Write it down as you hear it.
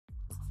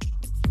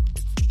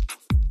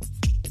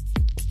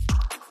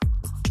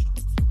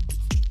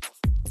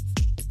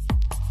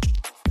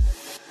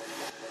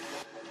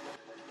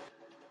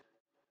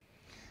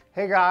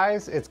Hey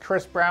guys, it's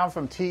Chris Brown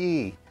from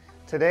TE.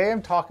 Today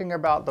I'm talking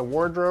about the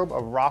wardrobe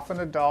of Rafa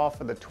Nadal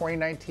for the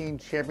 2019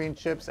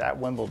 championships at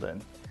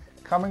Wimbledon.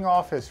 Coming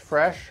off his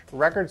fresh,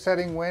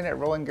 record-setting win at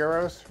Roland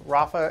Garros,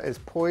 Rafa is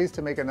poised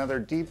to make another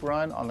deep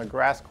run on the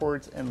grass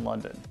courts in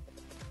London.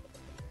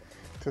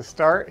 To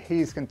start,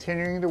 he's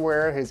continuing to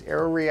wear his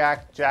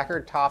Aero-React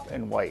jacquard top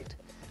in white.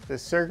 The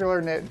circular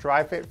knit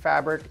dry fit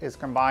fabric is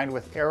combined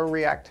with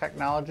Aero-React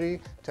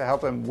technology to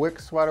help him wick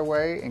sweat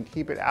away and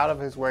keep it out of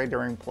his way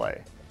during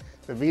play.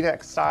 The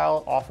V-neck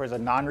style offers a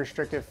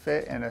non-restrictive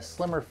fit and a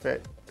slimmer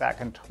fit that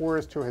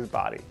contours to his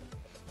body.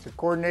 To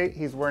coordinate,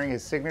 he's wearing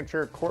his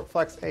signature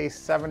CourtFlex Ace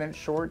 7-inch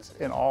shorts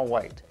in all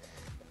white.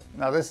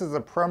 Now this is a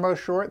promo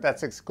short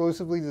that's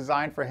exclusively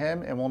designed for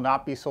him and will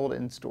not be sold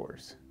in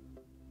stores.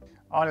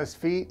 On his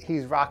feet,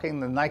 he's rocking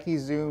the Nike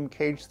Zoom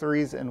Cage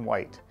 3s in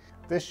white.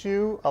 This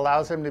shoe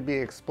allows him to be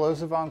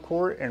explosive on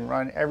court and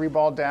run every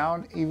ball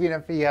down, even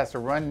if he has to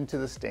run into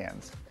the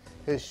stands.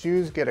 His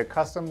shoes get a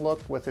custom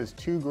look with his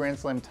 2 Grand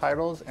Slam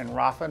titles and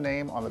Rafa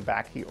name on the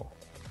back heel.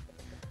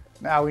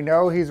 Now we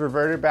know he's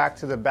reverted back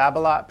to the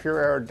Babolat Pure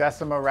Air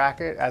Decima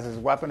racket as his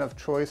weapon of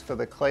choice for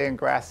the clay and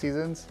grass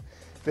seasons.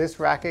 This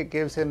racket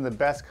gives him the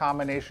best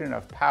combination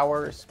of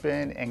power,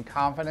 spin, and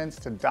confidence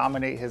to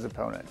dominate his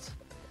opponents.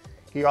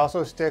 He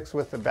also sticks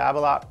with the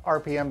Babolat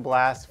RPM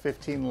Blast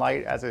 15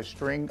 Lite as a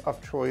string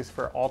of choice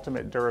for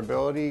ultimate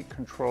durability,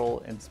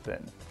 control, and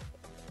spin.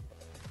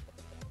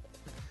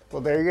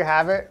 Well, there you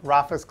have it,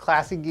 Rafa's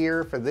classy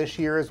gear for this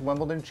year's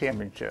Wimbledon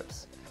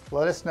Championships.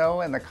 Let us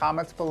know in the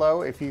comments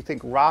below if you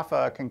think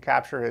Rafa can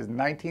capture his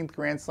 19th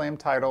Grand Slam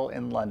title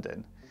in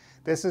London.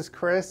 This is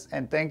Chris,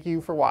 and thank you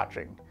for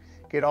watching.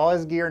 Get all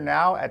his gear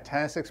now at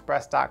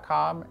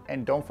tennisexpress.com,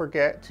 and don't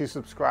forget to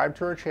subscribe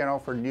to our channel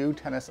for new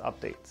tennis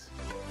updates.